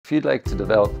If you'd like to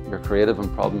develop your creative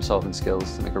and problem-solving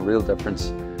skills to make a real difference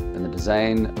in the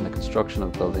design and the construction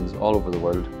of buildings all over the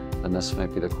world, then this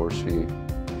might be the course for you.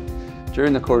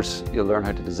 During the course, you'll learn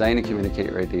how to design and communicate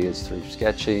your ideas through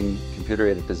sketching,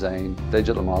 computer-aided design,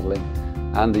 digital modelling,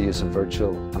 and the use of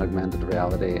virtual and augmented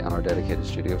reality in our dedicated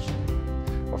studios.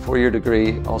 Our 4-year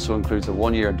degree also includes a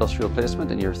 1-year industrial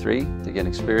placement in year 3 to gain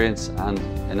experience and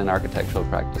in an architectural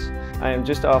practice. I am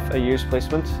just off a year's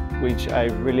placement, which I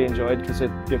really enjoyed because it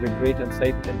gave a great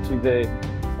insight into the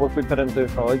work we put into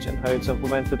college and how it's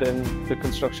implemented in the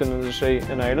construction industry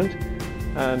in Ireland.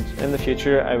 And in the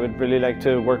future, I would really like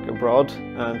to work abroad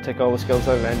and take all the skills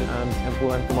I've learned and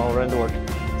implement them all around the world.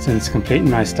 Since completing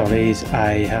my studies,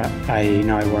 I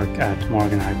now work at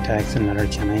Morgan Architects in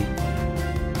Letterkenny.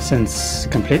 Since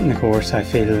completing the course, I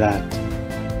feel that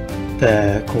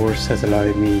the course has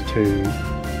allowed me to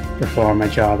perform my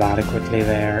job adequately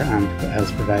there and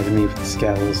has provided me with the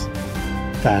skills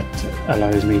that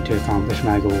allows me to accomplish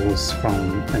my goals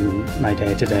in my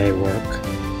day-to-day work.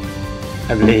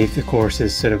 I believe the course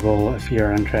is suitable if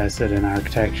you're interested in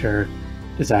architecture,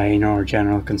 design or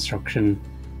general construction,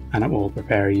 and it will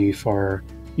prepare you for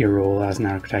your role as an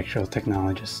architectural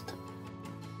technologist.